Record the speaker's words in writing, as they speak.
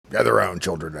Gather round,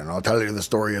 children, and I'll tell you the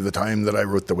story of the time that I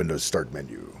wrote the Windows Start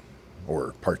menu,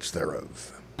 or parts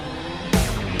thereof.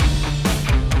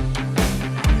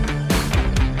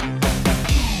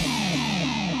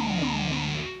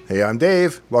 Hey, I'm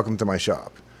Dave. Welcome to my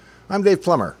shop. I'm Dave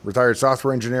Plummer, retired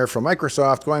software engineer from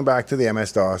Microsoft going back to the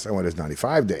MS-DOS and Windows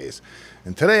 95 days.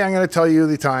 And today I'm going to tell you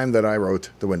the time that I wrote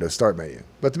the Windows Start menu.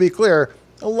 But to be clear,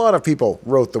 a lot of people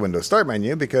wrote the Windows Start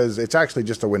menu because it's actually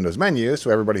just a Windows menu,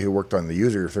 so everybody who worked on the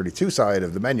user 32 side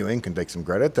of the menuing can take some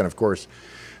credit. And of course,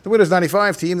 the Windows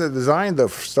 95 team that designed the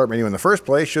Start menu in the first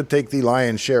place should take the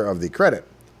lion's share of the credit.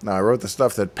 Now, I wrote the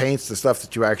stuff that paints the stuff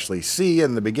that you actually see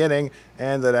in the beginning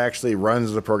and that actually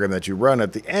runs the program that you run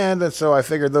at the end, and so I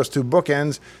figured those two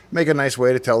bookends make a nice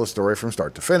way to tell the story from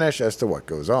start to finish as to what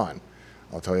goes on.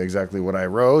 I'll tell you exactly what I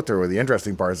wrote, or the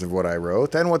interesting parts of what I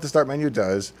wrote, and what the Start menu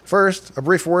does. First, a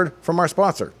brief word from our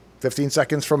sponsor, 15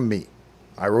 seconds from me.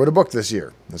 I wrote a book this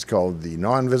year. It's called The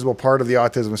Non-Visible Part of the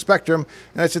Autism Spectrum,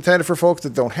 and it's intended for folks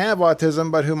that don't have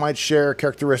autism, but who might share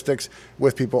characteristics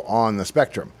with people on the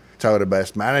spectrum. It's how to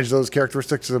best manage those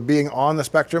characteristics of being on the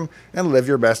spectrum and live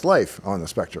your best life on the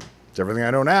spectrum. It's everything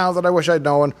I know now that I wish I'd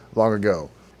known long ago.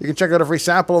 You can check out a free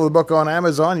sample of the book on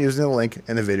Amazon using the link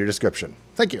in the video description.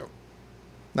 Thank you.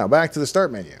 Now back to the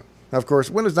Start menu. Now, of course,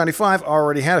 Windows 95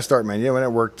 already had a Start menu and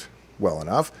it worked well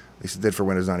enough. At least it did for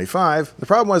Windows 95. The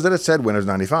problem was that it said Windows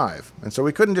 95. And so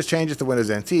we couldn't just change it to Windows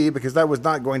NT because that was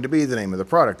not going to be the name of the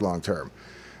product long term.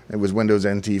 It was Windows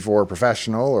NT for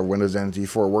Professional or Windows NT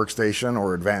for Workstation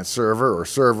or Advanced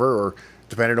Server or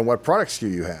depending on what product SKU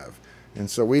you have. And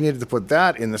so we needed to put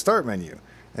that in the Start menu.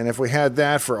 And if we had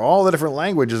that for all the different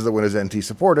languages that Windows NT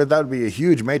supported, that would be a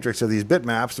huge matrix of these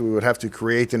bitmaps that we would have to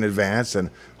create in advance and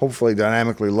hopefully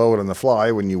dynamically load on the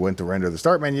fly when you went to render the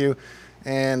Start menu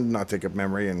and not take up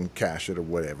memory and cache it or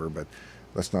whatever. But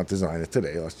let's not design it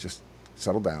today. Let's just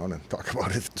settle down and talk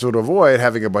about it. So to avoid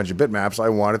having a bunch of bitmaps, I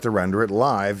wanted to render it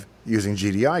live using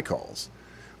GDI calls.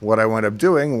 What I wound up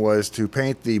doing was to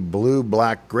paint the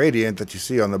blue-black gradient that you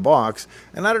see on the box,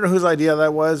 and I don't know whose idea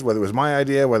that was, whether it was my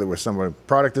idea, whether it was some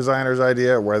product designer's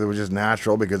idea, or whether it was just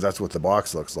natural because that's what the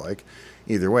box looks like.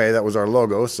 Either way, that was our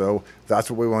logo, so that's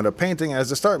what we wound up painting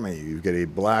as the Start menu. You get a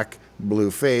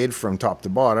black-blue fade from top to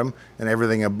bottom, and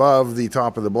everything above the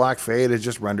top of the black fade is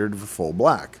just rendered full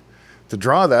black. To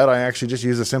draw that, I actually just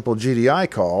use a simple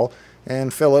GDI call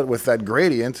and fill it with that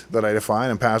gradient that I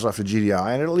define and pass off to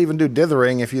GDI, and it'll even do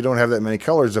dithering if you don't have that many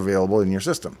colors available in your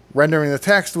system. Rendering the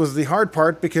text was the hard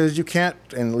part because you can't,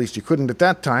 and at least you couldn't at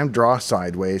that time, draw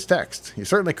sideways text. You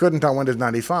certainly couldn't on Windows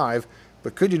 95,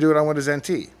 but could you do it on Windows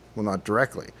NT? Well, not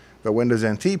directly. But Windows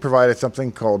NT provided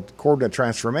something called coordinate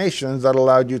transformations that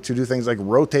allowed you to do things like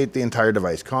rotate the entire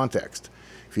device context.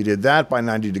 If you did that by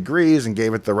 90 degrees and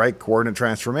gave it the right coordinate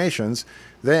transformations,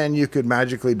 then you could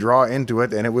magically draw into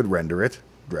it and it would render it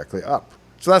directly up.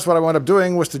 So that's what I wound up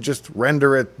doing, was to just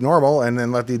render it normal and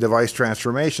then let the device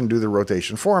transformation do the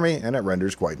rotation for me, and it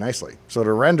renders quite nicely. So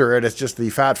to render it, it's just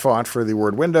the fat font for the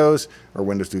word Windows, or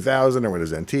Windows 2000, or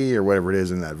Windows NT, or whatever it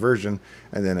is in that version,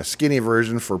 and then a skinny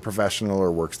version for Professional or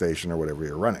Workstation or whatever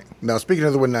you're running. Now, speaking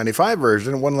of the Win 95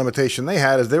 version, one limitation they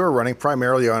had is they were running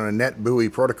primarily on a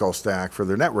NetBEUI protocol stack for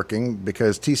their networking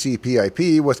because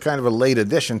TCP/IP was kind of a late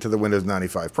addition to the Windows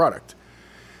 95 product.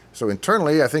 So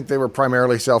internally, I think they were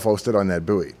primarily self-hosted on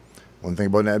NetBEUI. One thing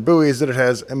about NetBEUI is that it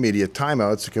has immediate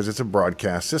timeouts because it's a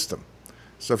broadcast system.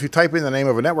 So if you type in the name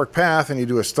of a network path and you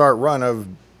do a start run of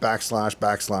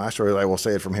 //, or I will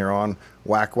say it from here on,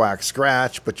 whack whack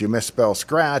scratch, but you misspell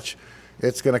scratch,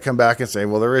 it's going to come back and say,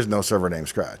 well, there is no server name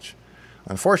scratch.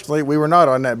 Unfortunately, we were not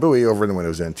on NetBEUI over in the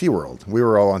Windows NT world. We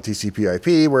were all on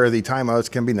TCP/IP, where the timeouts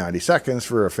can be 90 seconds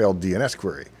for a failed DNS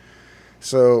query.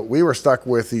 So we were stuck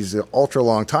with these ultra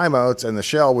long timeouts, and the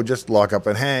shell would just lock up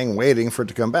and hang, waiting for it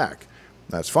to come back.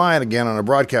 That's fine, again, on a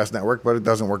broadcast network, but it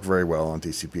doesn't work very well on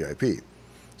TCP/IP.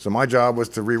 So my job was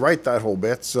to rewrite that whole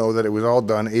bit so that it was all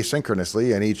done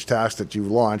asynchronously, and each task that you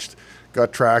launched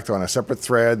got tracked on a separate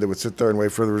thread that would sit there and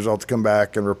wait for the result to come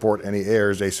back and report any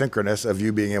errors asynchronous of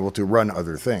you being able to run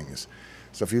other things.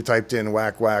 So if you typed in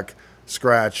whack whack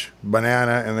scratch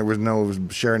banana and there was no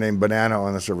share name banana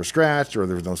on the server scratch, or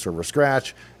there was no server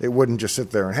scratch, it wouldn't just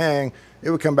sit there and hang. It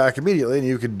would come back immediately and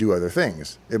you could do other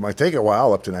things. It might take a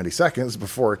while, up to 90 seconds,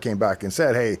 before it came back and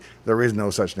said, hey, there is no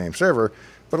such name server,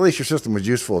 but at least your system was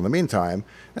useful in the meantime,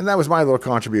 and that was my little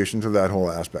contribution to that whole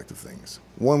aspect of things.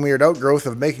 One weird outgrowth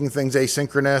of making things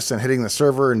asynchronous and hitting the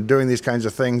server and doing these kinds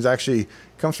of things actually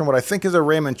comes from what I think is a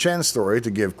Raymond Chen story,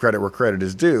 to give credit where credit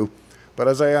is due. But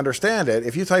as I understand it,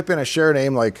 if you type in a share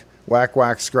name like whack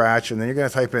whack scratch and then you're going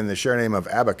to type in the share name of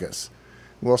abacus,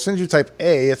 Well, as soon as you type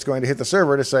A, it's going to hit the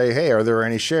server to say, hey, are there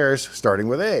any shares starting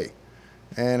with A?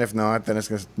 And if not, then it's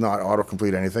going to not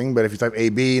autocomplete anything. But if you type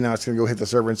AB, now it's going to go hit the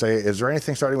server and say, is there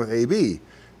anything starting with AB?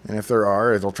 And if there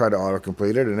are, it'll try to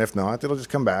autocomplete it. And if not, it'll just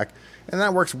come back. And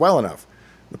that works well enough.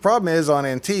 The problem is on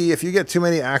NT, if you get too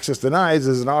many access denies,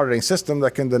 there's an auditing system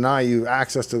that can deny you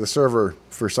access to the server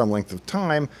for some length of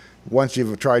time once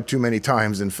you've tried too many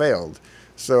times and failed.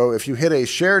 So if you hit a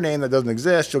share name that doesn't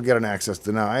exist, you'll get an access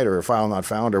denied or a file not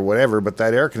found or whatever. But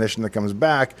that error condition that comes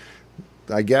back,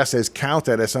 I guess, is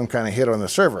counted as some kind of hit on the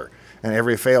server. And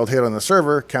every failed hit on the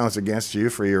server counts against you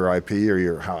for your IP or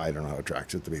your, I don't know how it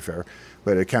tracks it, to be fair,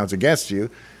 but it counts against you.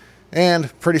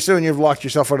 And pretty soon you've locked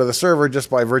yourself out of the server just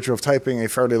by virtue of typing a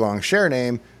fairly long share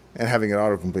name and having it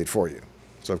autocomplete for you.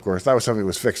 So, of course, that was something that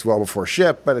was fixed well before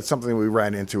ship, but it's something we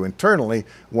ran into internally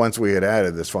once we had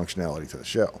added this functionality to the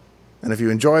shell. And if you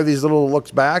enjoy these little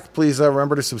looks back, please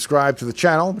remember to subscribe to the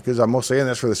channel, because I'm mostly in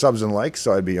this for the subs and likes,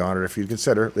 so I'd be honored if you'd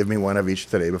consider leaving me one of each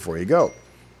today before you go.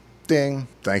 Ding.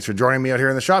 Thanks for joining me out here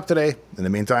in the shop today. In the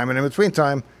meantime and in between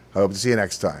time, I hope to see you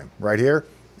next time, right here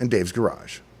in Dave's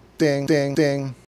Garage. Ding, ding, ding.